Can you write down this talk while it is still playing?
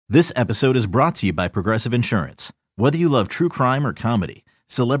This episode is brought to you by Progressive Insurance. Whether you love true crime or comedy,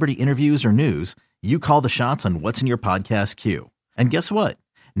 celebrity interviews or news, you call the shots on what's in your podcast queue. And guess what?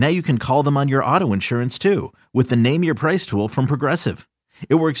 Now you can call them on your auto insurance too with the Name Your Price tool from Progressive.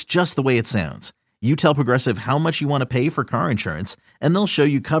 It works just the way it sounds. You tell Progressive how much you want to pay for car insurance, and they'll show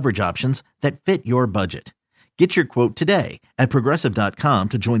you coverage options that fit your budget. Get your quote today at Progressive.com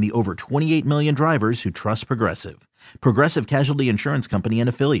to join the over 28 million drivers who trust Progressive. Progressive Casualty Insurance Company and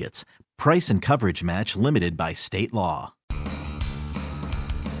Affiliates. Price and coverage match limited by state law.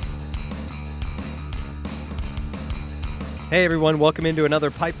 Hey everyone, welcome into another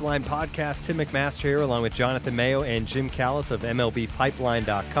Pipeline podcast. Tim McMaster here along with Jonathan Mayo and Jim Callis of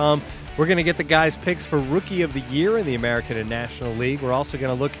MLBpipeline.com. We're going to get the guys' picks for Rookie of the Year in the American and National League. We're also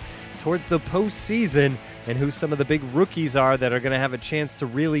going to look towards the postseason and who some of the big rookies are that are going to have a chance to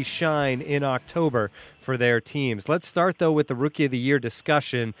really shine in October for their teams. Let's start, though, with the Rookie of the Year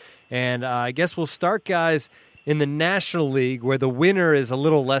discussion. And I guess we'll start, guys, in the National League, where the winner is a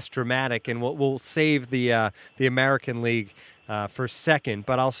little less dramatic, and we'll save the American League for second.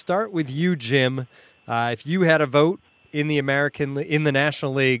 But I'll start with you, Jim. If you had a vote in the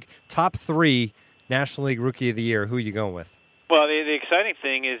National League, top three National League Rookie of the Year, who are you going with? Well, the exciting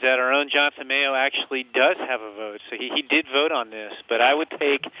thing is that our own Jonathan Mayo actually does have a vote, so he did vote on this. But I would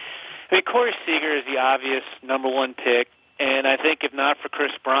take, Corey Seager is the obvious number one pick, and I think if not for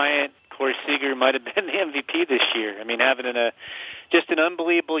Chris Bryant, Corey Seager might have been the MVP this year. I mean, having just an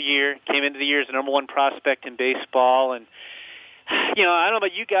unbelievable year, came into the year as the number one prospect in baseball, and I don't know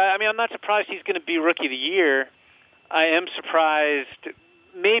about you guys. I mean, I'm not surprised he's going to be Rookie of the Year. I am surprised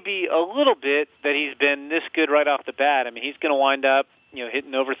maybe a little bit that he's been this good right off the bat. I mean, he's going to wind up,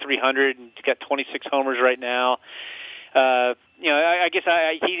 hitting over 300, and he's got 26 homers right now. I guess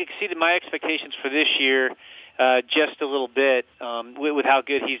he exceeded my expectations for this year just a little bit with how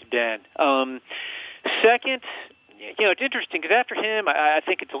good he's been. Second, it's interesting because after him, I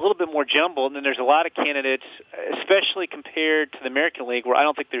think it's a little bit more jumbled, and then there's a lot of candidates, especially compared to the American League, where I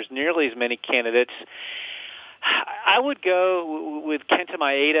don't think there's nearly as many candidates. I would go with Kenta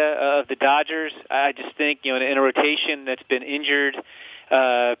Maeda of the Dodgers. I just think, in a rotation that's been injured,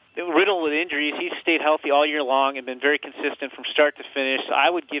 riddled with injuries, he's stayed healthy all year long and been very consistent from start to finish. So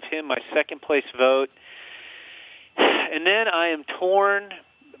I would give him my second place vote. And then I am torn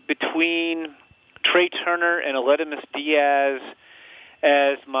between Trey Turner and Aledmys Diaz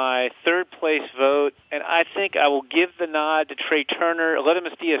as my third place vote, and I think I will give the nod to Trey Turner.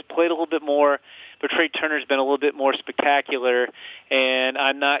 Aledmys Diaz played a little bit more, but Trey Turner's been a little bit more spectacular, and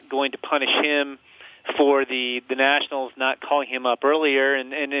I'm not going to punish him for the Nationals not calling him up earlier.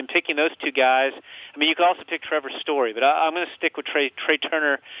 And in picking those two guys, I mean, you could also pick Trevor Story, but I'm going to stick with Trey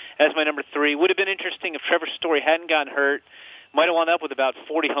Turner as my number three. Would have been interesting if Trevor Story hadn't gotten hurt, might have wound up with about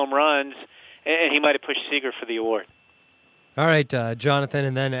 40 home runs, and he might have pushed Seager for the award. All right, Jonathan,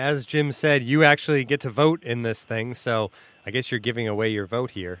 and then as Jim said, you actually get to vote in this thing, so I guess you're giving away your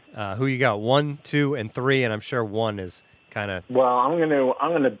vote here. Who you got? 1, 2, and 3, and I'm sure 1 is kind of. Well, I'm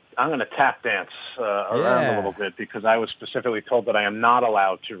gonna tap dance around a little bit because I was specifically told that I am not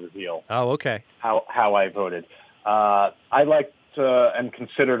allowed to reveal. Oh, okay. How I voted. I liked and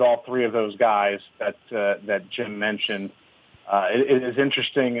considered all three of those guys that Jim mentioned. It is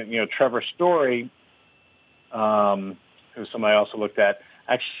interesting, Trevor Story. Who somebody also looked at,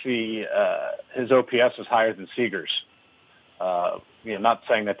 actually his OPS is higher than Seager's. Not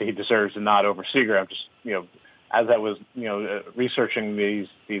saying that he deserves a nod over Seager. I'm just, as I was, researching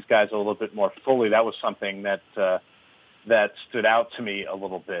these guys a little bit more fully, that was something that stood out to me a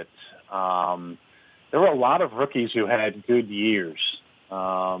little bit. There were a lot of rookies who had good years.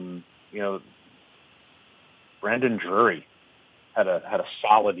 Brandon Drury had a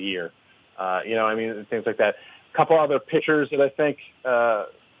solid year. Things like that. A couple other pitchers that I think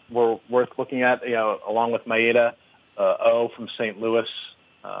were worth looking at, along with Maeda, from St. Louis,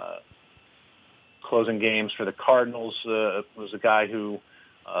 closing games for the Cardinals, was a guy who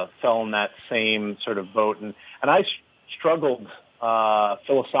fell in that same sort of boat. And I struggled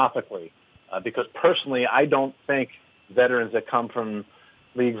philosophically because personally I don't think veterans that come from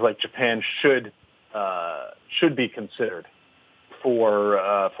leagues like Japan should be considered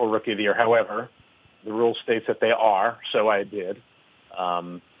for Rookie of the Year. However, the rule states that they are, so I did.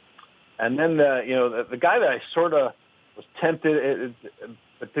 And then the guy that I sort of was tempted,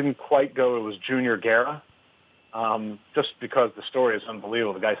 but didn't quite go, it was Junior Guerra. Just because the story is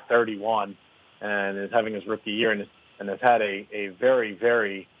unbelievable. The guy's 31 and is having his rookie year and has had a very,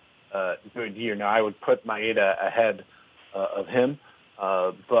 very good year. Now, I would put Maeda ahead of him,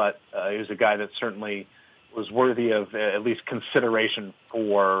 but he was a guy that certainly was worthy of at least consideration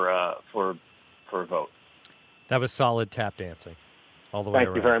for a vote. That was solid tap dancing all the way around.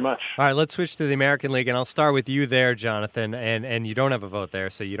 Thank you very much. All right, let's switch to the American League, and I'll start with you there, Jonathan, and you don't have a vote there,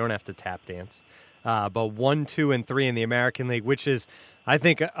 so you don't have to tap dance. But 1, 2, and 3 in the American League, which is, I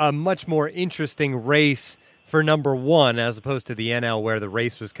think, a much more interesting race for number 1 as opposed to the NL, where the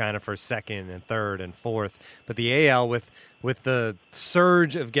race was kind of for second and third and fourth. But the AL, with the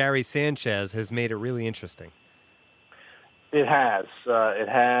surge of Gary Sanchez, has made it really interesting. It has,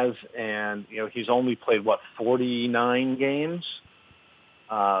 and he's only played 49 games.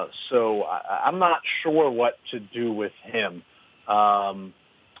 So I'm not sure what to do with him.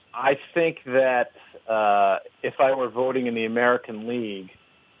 I think that if I were voting in the American League,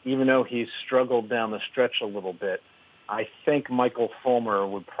 even though he's struggled down the stretch a little bit, I think Michael Fulmer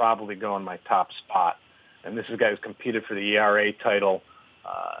would probably go in my top spot. And this is a guy who's competed for the ERA title,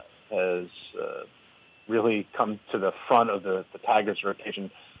 has really come to the front of the Tigers'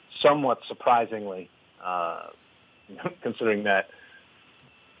 rotation somewhat surprisingly, considering that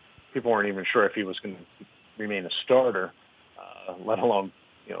people weren't even sure if he was going to remain a starter, let alone,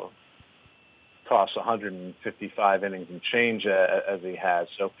 toss 155 innings and change as he has.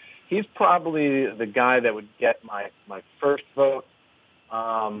 So he's probably the guy that would get my first vote.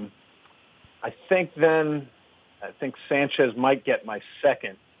 I think Sanchez might get my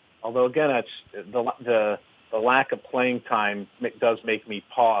second. Although again, it's the lack of playing time does make me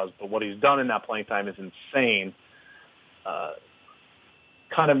pause. But what he's done in that playing time is insane.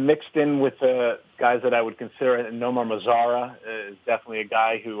 Kind of mixed in with the guys that I would consider, and Nomar Mazara is definitely a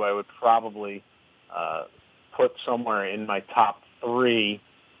guy who I would probably put somewhere in my top 3.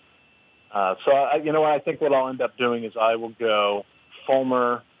 So I think what I'll end up doing is I will go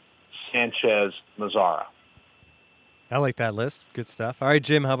Fulmer, Sanchez, Mazara. I like that list. Good stuff. All right,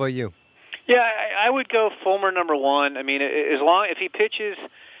 Jim, how about you? Yeah, I would go Fulmer number 1. I mean, if he pitches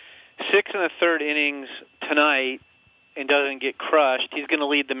 6 1/3 innings tonight and doesn't get crushed, he's going to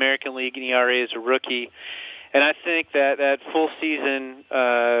lead the American League in ERA as a rookie. And I think that full season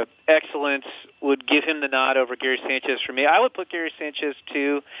excellence would give him the nod over Gary Sanchez for me. I would put Gary Sanchez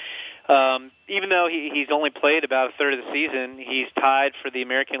too. Even though he's only played about a third of the season, he's tied for the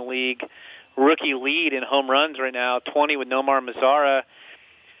American League rookie lead in home runs right now, 20 with Nomar Mazara.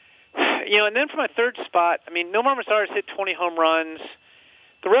 And then for my third spot, I mean, Nomar Mazara's hit 20 home runs.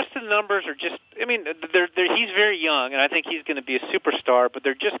 The rest of the numbers are just, I mean, he's very young, and I think he's going to be a superstar, but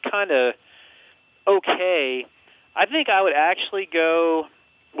they're just kind of okay. I think I would actually go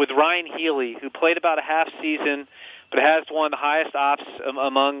with Ryan Healy, who played about a half season, but has one of the highest ops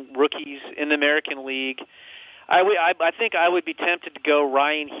among rookies in the American League. I think I would be tempted to go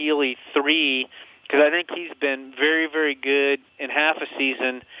Ryan Healy 3, because I think he's been very, very good in half a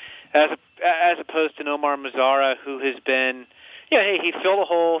season, as opposed to Nomar Mazara, who has been, he filled a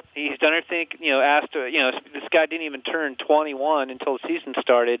hole. He's done everything, this guy didn't even turn 21 until the season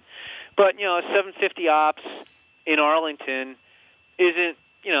started. But, 750 ops in Arlington isn't,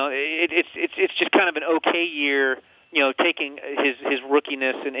 it's just kind of an okay year, taking his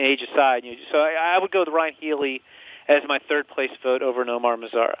rookiness and age aside. So I would go with Ryan Healy as my third place vote over Nomar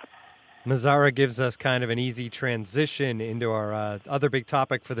Mazara. Mazara gives us kind of an easy transition into our other big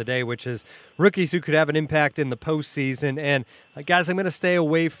topic for the day, which is rookies who could have an impact in the postseason. And guys, I'm going to stay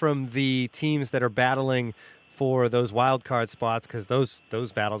away from the teams that are battling for those wild card spots, because those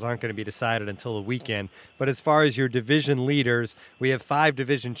battles aren't going to be decided until the weekend. But as far as your division leaders, we have 5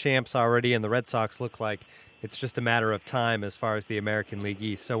 division champs already, and the Red Sox look like it's just a matter of time as far as the American League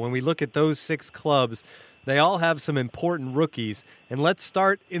East. So when we look at those 6 clubs, they all have some important rookies. And let's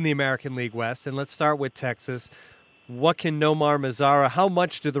start in the American League West, and let's start with Texas. What can Nomar Mazara, how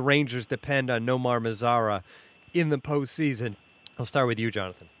much do the Rangers depend on Nomar Mazara in the postseason? I'll start with you,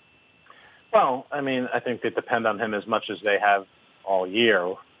 Jonathan. Well, I mean, I think they depend on him as much as they have all year,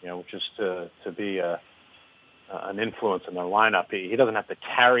 which is to be an influence in their lineup. He doesn't have to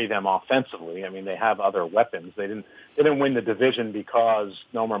carry them offensively. I mean, they have other weapons. They didn't win the division because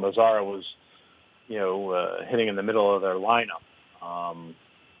Nomar Mazara was, hitting in the middle of their lineup.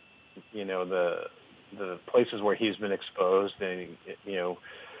 The places where he's been exposed, they,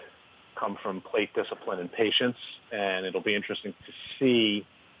 come from plate discipline and patience, and it'll be interesting to see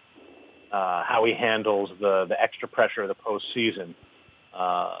how he handles the extra pressure of the postseason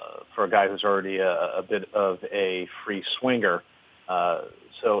for a guy who's already a bit of a free swinger.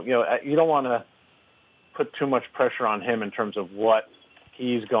 So, you don't want to put too much pressure on him in terms of what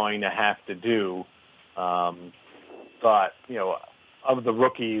he's going to have to do. But, of the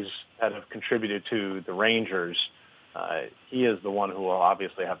rookies that have contributed to the Rangers, he is the one who will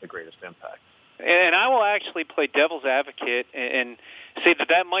obviously have the greatest impact. And I will actually play devil's advocate and say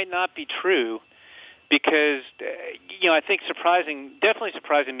that might not be true because, I think definitely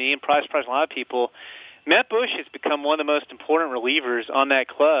surprising me and probably surprising a lot of people, Matt Bush has become one of the most important relievers on that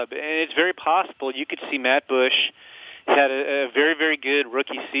club. And it's very possible you could see Matt Bush had a very, very good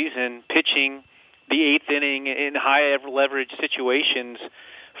rookie season pitching the eighth inning in high leverage situations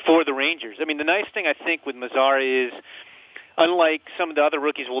for the Rangers. I mean, the nice thing I think with Mazara is, unlike some of the other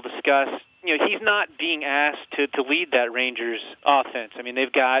rookies we'll discuss, he's not being asked to lead that Rangers offense. I mean,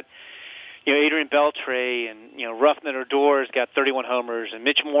 they've got, Adrian Beltre and, Roughman Odor's got 31 homers, and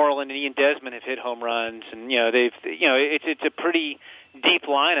Mitch Moreland and Ian Desmond have hit home runs, and, it's a pretty deep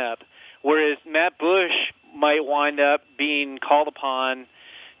lineup, whereas Matt Bush might wind up being called upon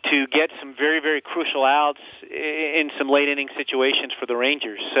to get some very, very crucial outs in some late inning situations for the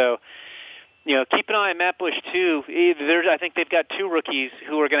Rangers. So, keep an eye on Matt Bush too. I think they've got two rookies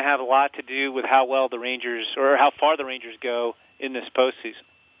who are going to have a lot to do with how well the Rangers or how far the Rangers go in this postseason.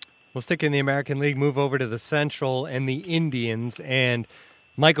 We'll stick in the American League, move over to the Central and the Indians, and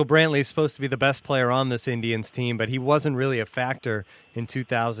Michael Brantley is supposed to be the best player on this Indians team, but he wasn't really a factor in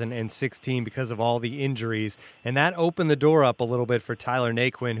 2016 because of all the injuries. And that opened the door up a little bit for Tyler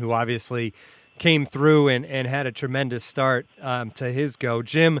Naquin, who obviously came through and had a tremendous start to his go.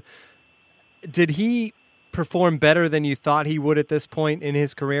 Jim, did he perform better than you thought he would at this point in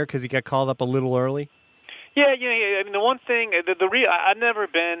his career because he got called up a little early? Yeah. I mean, the one thing, I've never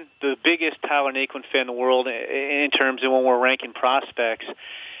been the biggest Tyler Naquin fan in the world in terms of when we're ranking prospects.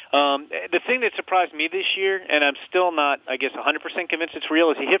 The thing that surprised me this year, and I'm still not, 100% convinced it's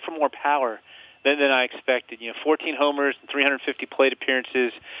real, is he hit for more power than I expected. 14 homers and 350 plate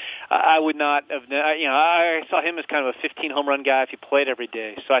appearances. I would not have, I saw him as kind of a 15 home run guy if he played every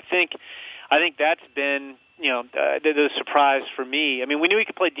day. So I think that's been, the surprise for me. I mean, we knew he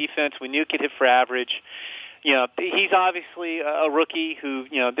could play defense. We knew he could hit for average. He's obviously a rookie who,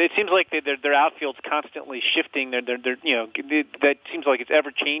 it seems like their outfield's constantly shifting. That seems like it's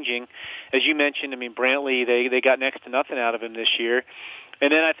ever changing. As you mentioned, I mean, Brantley, they got next to nothing out of him this year.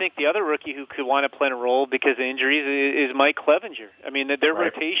 And then I think the other rookie who could wind up playing a role because of injuries is Mike Clevenger. I mean, their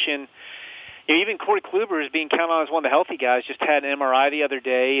rotation, even Corey Kluber is being counted on as one of the healthy guys. Just had an MRI the other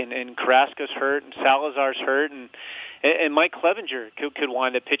day, and Carrasco's hurt, and Salazar's hurt, and Mike Clevenger could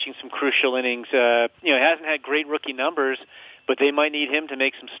wind up pitching some crucial innings. He hasn't had great rookie numbers, but they might need him to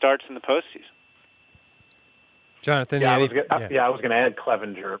make some starts in the postseason. Jonathan, I was going to add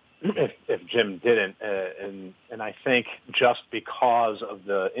Clevenger if Jim didn't, and I think just because of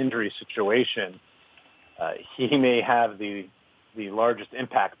the injury situation, he may have the largest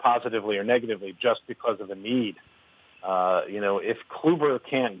impact, positively or negatively, just because of the need. If Kluber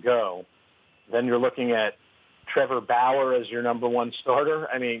can't go, then you're looking at Trevor Bauer as your number one starter.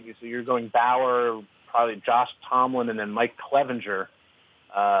 I mean, so you're going Bauer, probably Josh Tomlin, and then Mike Clevenger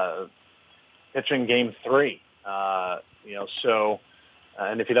pitching Game 3.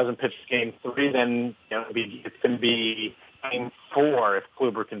 And if he doesn't pitch Game 3, then it's going to be Game 4 if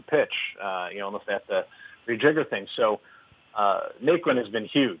Kluber can pitch. Unless they have to rejigger things. So Naquin has been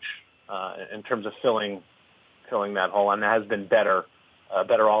huge in terms of filling that hole, and has been better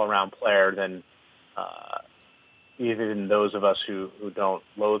all-around player than even those of us who don't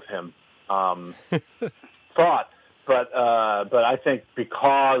loathe him thought. But I think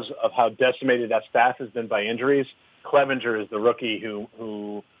because of how decimated that staff has been by injuries, Clevenger is the rookie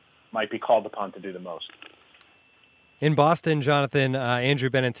who might be called upon to do the most. In Boston, Jonathan, Andrew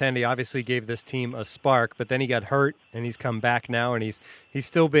Benintendi obviously gave this team a spark, but then he got hurt, and he's come back now, and he's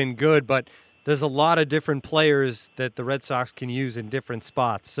still been good. But there's a lot of different players that the Red Sox can use in different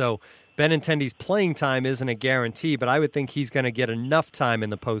spots. So Benintendi's playing time isn't a guarantee, but I would think he's going to get enough time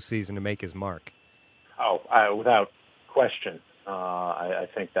in the postseason to make his mark. Without question, I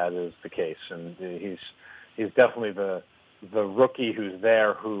think that is the case, and he's definitely the rookie who's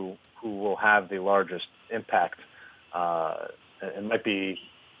there who will have the largest impact. And might be,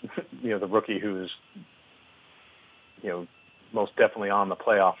 the rookie who's, most definitely on the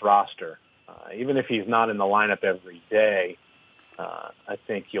playoff roster. Even if he's not in the lineup every day, I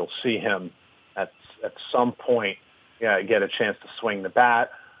think you'll see him at some point, get a chance to swing the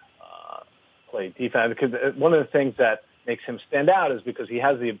bat, play defense. Because one of the things that makes him stand out is because he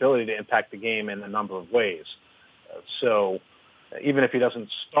has the ability to impact the game in a number of ways. So even if he doesn't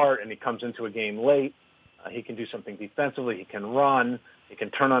start and he comes into a game late, he can do something defensively. He can run. He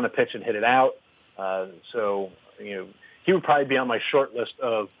can turn on a pitch and hit it out. So he would probably be on my short list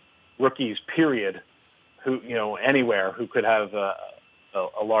of rookies, period, who, anywhere who could have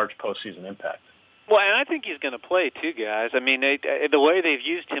a large postseason impact. Well, and I think he's going to play too, guys. I mean, the way they've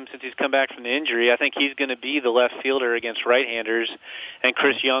used him since he's come back from the injury, I think he's going to be the left fielder against right-handers, and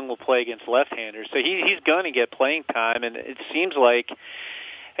Chris Young will play against left-handers. So he's going to get playing time, and it seems like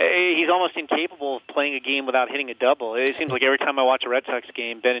he's almost incapable of playing a game without hitting a double. It seems like every time I watch a Red Sox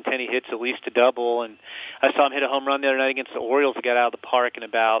game, Benintendi hits at least a double, and I saw him hit a home run the other night against the Orioles to get out of the park in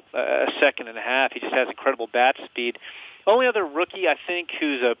about a second and a half. He just has incredible bat speed. Only other rookie, I think,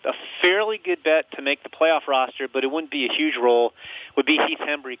 who's a fairly good bet to make the playoff roster, but it wouldn't be a huge role, would be Heath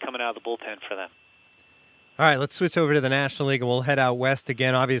Hembree coming out of the bullpen for them. All right, let's switch over to the National League, and we'll head out west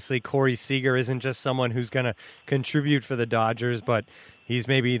again. Obviously, Corey Seager isn't just someone who's going to contribute for the Dodgers, but he's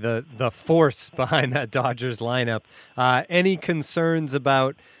maybe the force behind that Dodgers lineup. Any concerns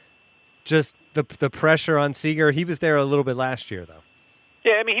about just the pressure on Seager? He was there a little bit last year, though.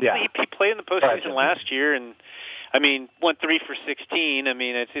 Yeah, I mean, he played in the postseason last year, and I mean, went 3 for 16. I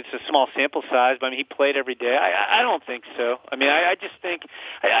mean, it's a small sample size, but I mean, he played every day. I don't think so. I mean, I just think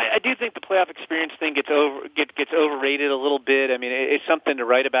I do think the playoff experience thing gets overrated a little bit. I mean, it's something to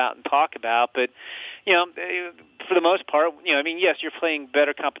write about and talk about, but you know, for the most part, you know, I mean, yes, you're playing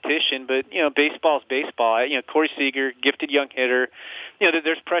better competition, but you know, baseball's baseball. You know, Corey Seager, gifted young hitter. You know,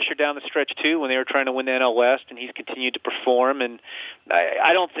 there's pressure down the stretch too when they were trying to win the NL West, and he's continued to perform. And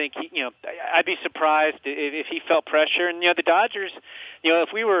I don't think I'd be surprised if he felt pressure. And you know, the Dodgers, you know, if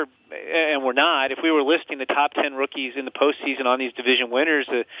we were listing the top 10 rookies in the postseason on these division winners,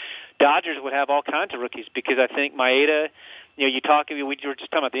 the Dodgers would have all kinds of rookies because I think Maeda. You know, we were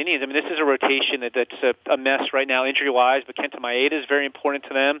just talking about the Indians. I mean, this is a rotation that's a mess right now, injury-wise, but Kenta Maeda is very important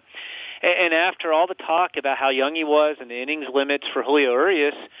to them. And after all the talk about how young he was and the innings limits for Julio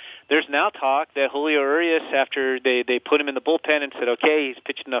Urias, there's now talk that Julio Urias, after they put him in the bullpen and said, okay, he's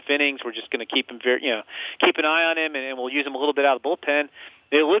pitched enough innings, we're just going to keep an eye on him, and we'll use him a little bit out of the bullpen.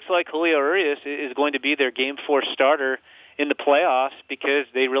 It looks like Julio Urias is going to be their Game 4 starter in the playoffs because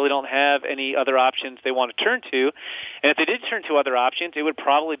they really don't have any other options they want to turn to. And if they did turn to other options, it would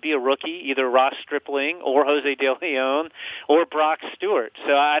probably be a rookie, either Ross Stripling or Jose De Leon or Brock Stewart.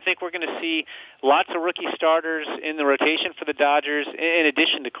 So I think we're going to see lots of rookie starters in the rotation for the Dodgers in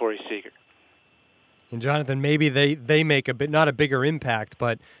addition to Corey Seager. And Jonathan, maybe they make not a bigger impact,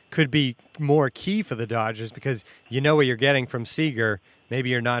 but could be more key for the Dodgers because you know what you're getting from Seager. Maybe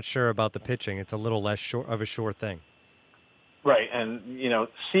you're not sure about the pitching. It's a little less of a sure thing. Right, and, you know,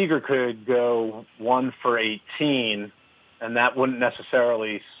 Seager could go 1 for 18, and that wouldn't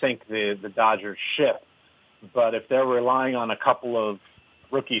necessarily sink the Dodgers ship. But if they're relying on a couple of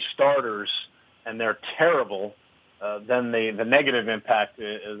rookie starters and they're terrible, then the negative impact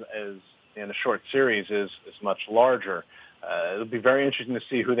is in a short series is much larger. It'll be very interesting to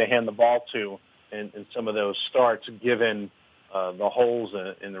see who they hand the ball to in some of those starts, given the holes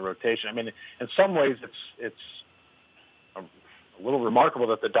in the rotation. I mean, in some ways, it's a little remarkable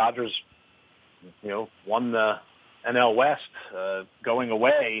that the Dodgers, you know, won the NL West going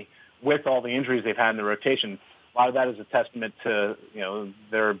away with all the injuries they've had in the rotation. A lot of that is a testament to, you know,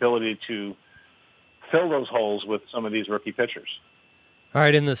 their ability to fill those holes with some of these rookie pitchers. All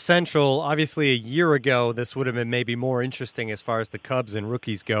right, in the Central, obviously a year ago, this would have been maybe more interesting as far as the Cubs and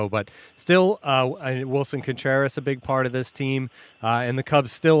rookies go, but still, Wilson Contreras a big part of this team, and the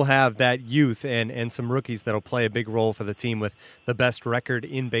Cubs still have that youth and some rookies that'll play a big role for the team with the best record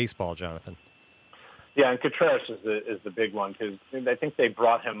in baseball, Jonathan. Yeah, and Contreras is the big one because I think they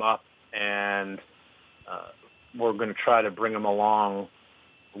brought him up, and we're going to try to bring him along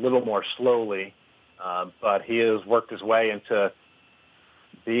a little more slowly, but he has worked his way into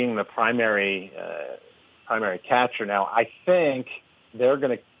being the primary catcher. Now, I think they're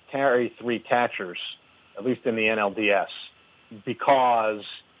going to carry 3 catchers, at least in the NLDS, because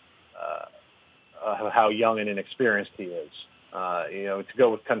of how young and inexperienced he is. You know, to go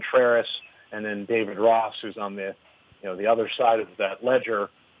with Contreras and then David Ross, who's on the other side of that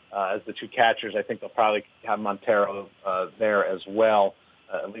ledger as the 2 catchers, I think they'll probably have Montero there as well,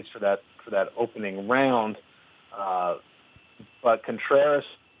 at least for that opening round. But Contreras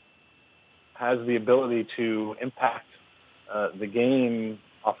has the ability to impact the game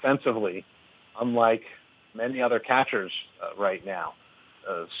offensively, unlike many other catchers right now.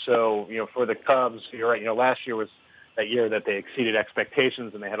 So, you know, for the Cubs, you're right. You know, last year was that year that they exceeded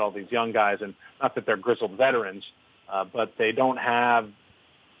expectations, and they had all these young guys. And not that they're grizzled veterans, but they don't have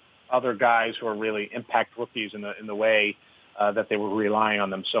other guys who are really impact rookies in the way that they were relying on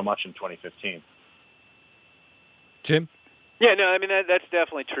them so much in 2015. Jim? Yeah, no, I mean, that's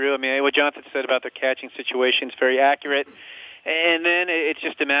definitely true. I mean, what Jonathan said about their catching situation is very accurate. And then it's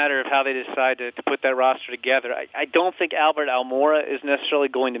just a matter of how they decide to put that roster together. I don't think Albert Almora is necessarily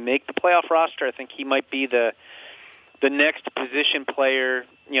going to make the playoff roster. I think he might be the next position player,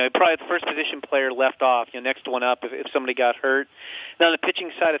 probably the first position player left off, next one up if somebody got hurt. Now, on the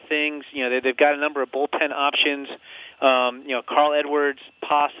pitching side of things, they've got a number of bullpen options. Carl Edwards,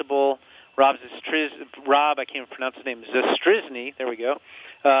 possible. Rob, I can't pronounce his name, Zastryzny, there we go.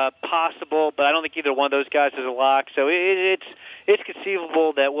 Possible, but I don't think either one of those guys is a lock. So it's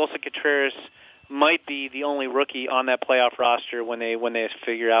conceivable that Wilson Contreras might be the only rookie on that playoff roster when they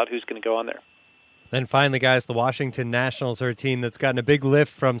figure out who's going to go on there. Then finally, guys, the Washington Nationals are a team that's gotten a big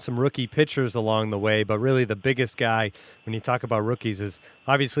lift from some rookie pitchers along the way, but really the biggest guy when you talk about rookies has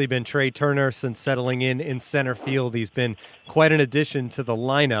obviously been Trey Turner since settling in center field. He's been quite an addition to the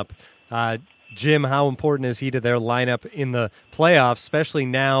lineup. Jim, how important is he to their lineup in the playoffs, especially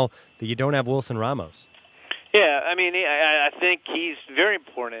now that you don't have Wilson Ramos? Yeah, I think he's very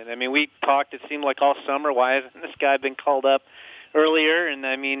important. We talked, it seemed like all summer, why hasn't this guy been called up earlier? And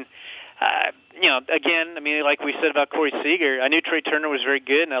like we said about Corey Seager, I knew Trey Turner was very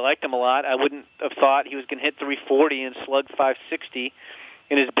good, and I liked him a lot. I wouldn't have thought he was going to hit 340 and slug 560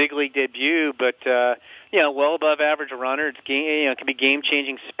 in his big league debut, but well above average runner. It's can be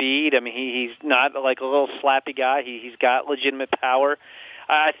game-changing speed. He's not like a little slappy guy. He's got legitimate power.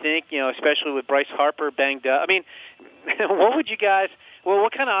 I think, especially with Bryce Harper banged up. What would you guys? Well,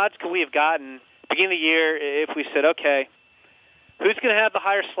 what kind of odds could we have gotten beginning of the year if we said, okay, who's going to have the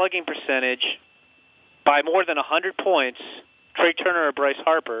higher slugging percentage by more than 100 points, Trey Turner or Bryce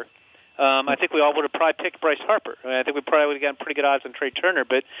Harper? I think we all would have probably picked Bryce Harper. I think we probably would have gotten pretty good odds on Trey Turner.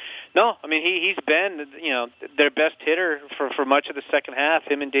 But no, he's been their best hitter for much of the second half,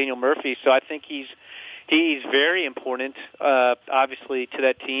 him and Daniel Murphy. So I think he's very important, obviously, to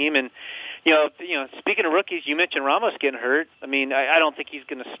that team. And speaking of rookies, you mentioned Ramos getting hurt. I don't think he's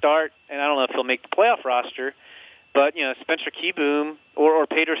going to start, and I don't know if he'll make the playoff roster. But Spencer Kieboom or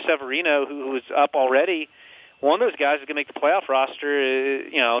Pedro Severino, who is up already. One of those guys is going to make the playoff roster,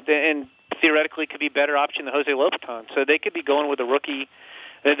 and theoretically could be a better option than Jose Lobaton. So they could be going with a rookie.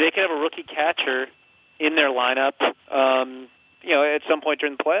 They could have a rookie catcher in their lineup, at some point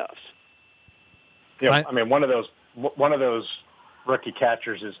during the playoffs. Yeah, one of those rookie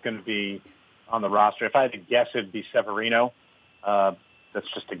catchers is going to be on the roster. If I had to guess, it'd be Severino. That's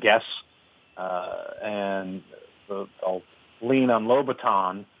just a guess, and I'll lean on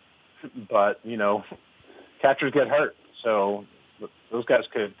Lobaton, but catchers get hurt, so those guys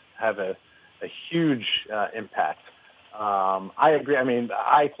could have a huge impact. I agree.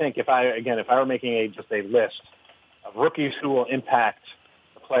 I think if I were making just a list of rookies who will impact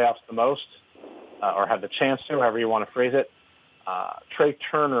the playoffs the most, or have the chance to, however you want to phrase it, Trey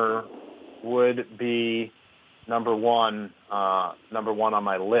Turner would be number one on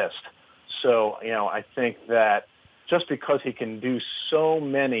my list. So I think that just because he can do so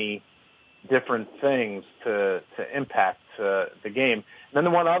many different things to impact the game. And then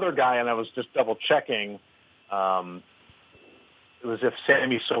the one other guy, and I was just double checking, it was if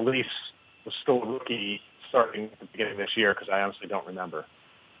Sammy Solis was still a rookie starting at the beginning of this year, because I honestly don't remember.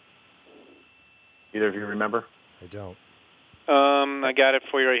 Either of you remember? I don't. I got it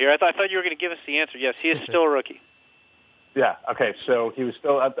for you right here. I thought you were going to give us the answer. Yes, he is still a rookie. Yeah, okay, so he was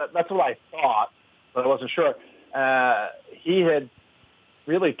still, that's what I thought, but I wasn't sure. He had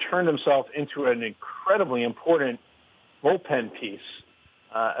really turned himself into an incredibly important bullpen piece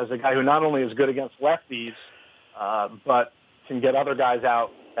as a guy who not only is good against lefties, but can get other guys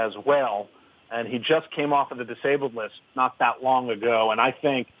out as well. And he just came off of the disabled list not that long ago, and I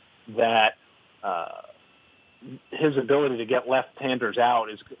think that his ability to get left-handers out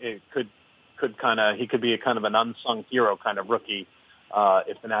he could be a kind of an unsung hero kind of rookie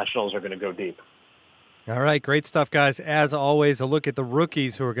if the Nationals are going to go deep. All right, great stuff, guys. As always, a look at the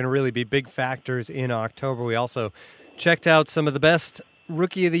rookies who are going to really be big factors in October. We also checked out some of the best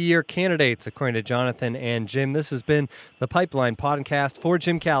Rookie of the Year candidates, according to Jonathan and Jim. This has been the Pipeline Podcast. For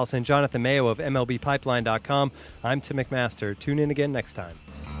Jim Callis and Jonathan Mayo of MLBPipeline.com, I'm Tim McMaster. Tune in again next time.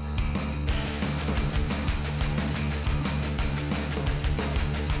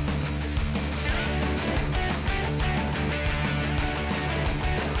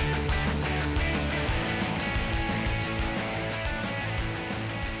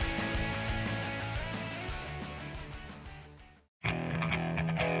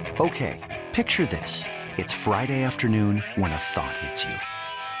 Okay, picture this. It's Friday afternoon when a thought hits you.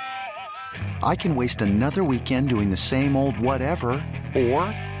 I can waste another weekend doing the same old whatever, or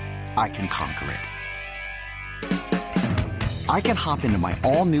I can conquer it. I can hop into my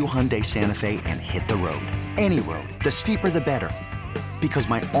all-new Hyundai Santa Fe and hit the road. Any road, the steeper the better. Because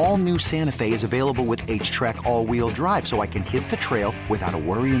my all-new Santa Fe is available with H-Track all-wheel drive, so I can hit the trail without a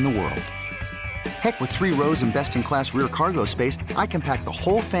worry in the world. Heck, with 3 rows and best-in-class rear cargo space, I can pack the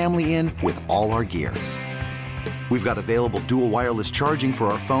whole family in with all our gear. We've got available dual wireless charging for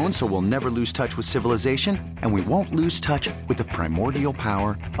our phones, so we'll never lose touch with civilization, and we won't lose touch with the primordial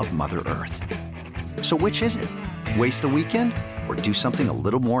power of Mother Earth. So which is it? Waste the weekend or do something a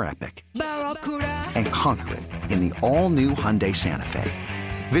little more epic? And conquer it in the all-new Hyundai Santa Fe.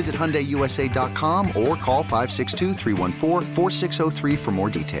 Visit HyundaiUSA.com or call 562-314-4603 for more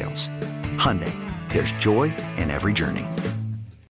details. Hyundai, there's joy in every journey.